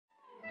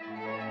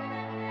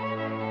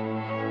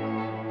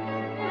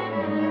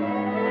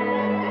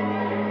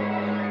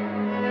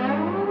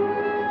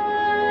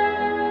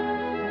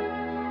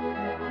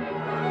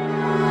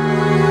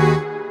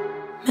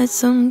Met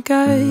some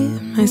guy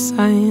in my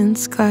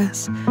science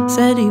class,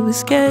 said he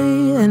was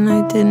gay and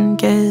I didn't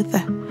get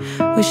that.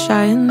 Wish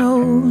I had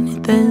known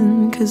it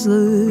then, cause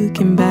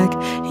looking back,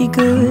 he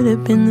could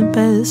have been the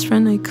best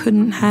friend I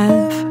couldn't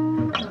have.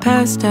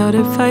 Passed out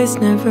advice,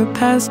 never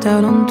passed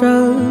out on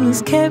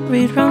drugs.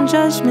 Carried round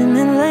judgment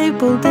and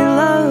labeled it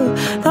love.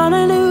 Thought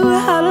I knew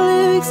how to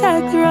live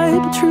exactly right,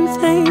 but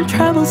truth ain't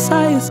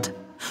travel-sized.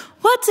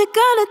 What's it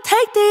gonna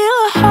take to heal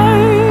a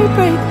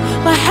heartbreak?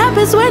 What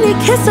happens when you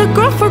kiss a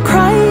girl for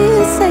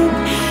Christ's sake?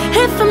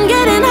 If I'm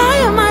getting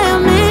high, am I a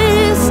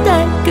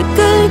mistake? A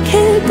good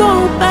kid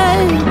go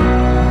bad.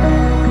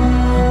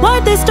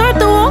 Why'd they start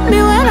to want me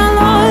when I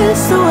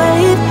lost the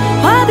weight?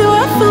 Why do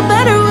I feel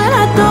better when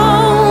I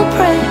don't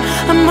pray?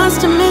 I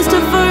must have missed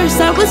a verse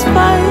that was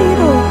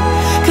vital,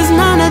 cause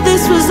none of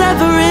this was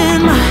ever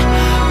in my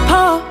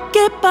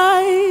pocket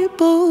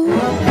Bible.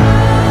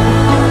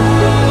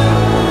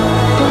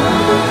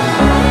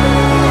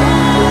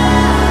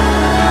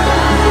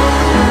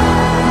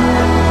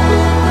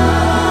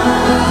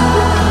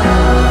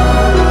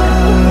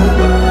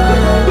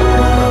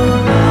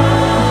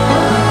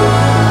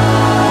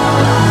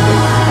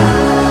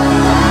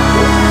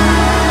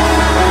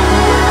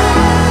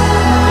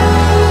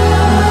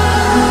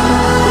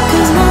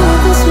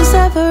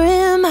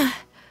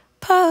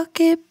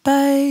 Pocket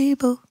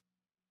Bible.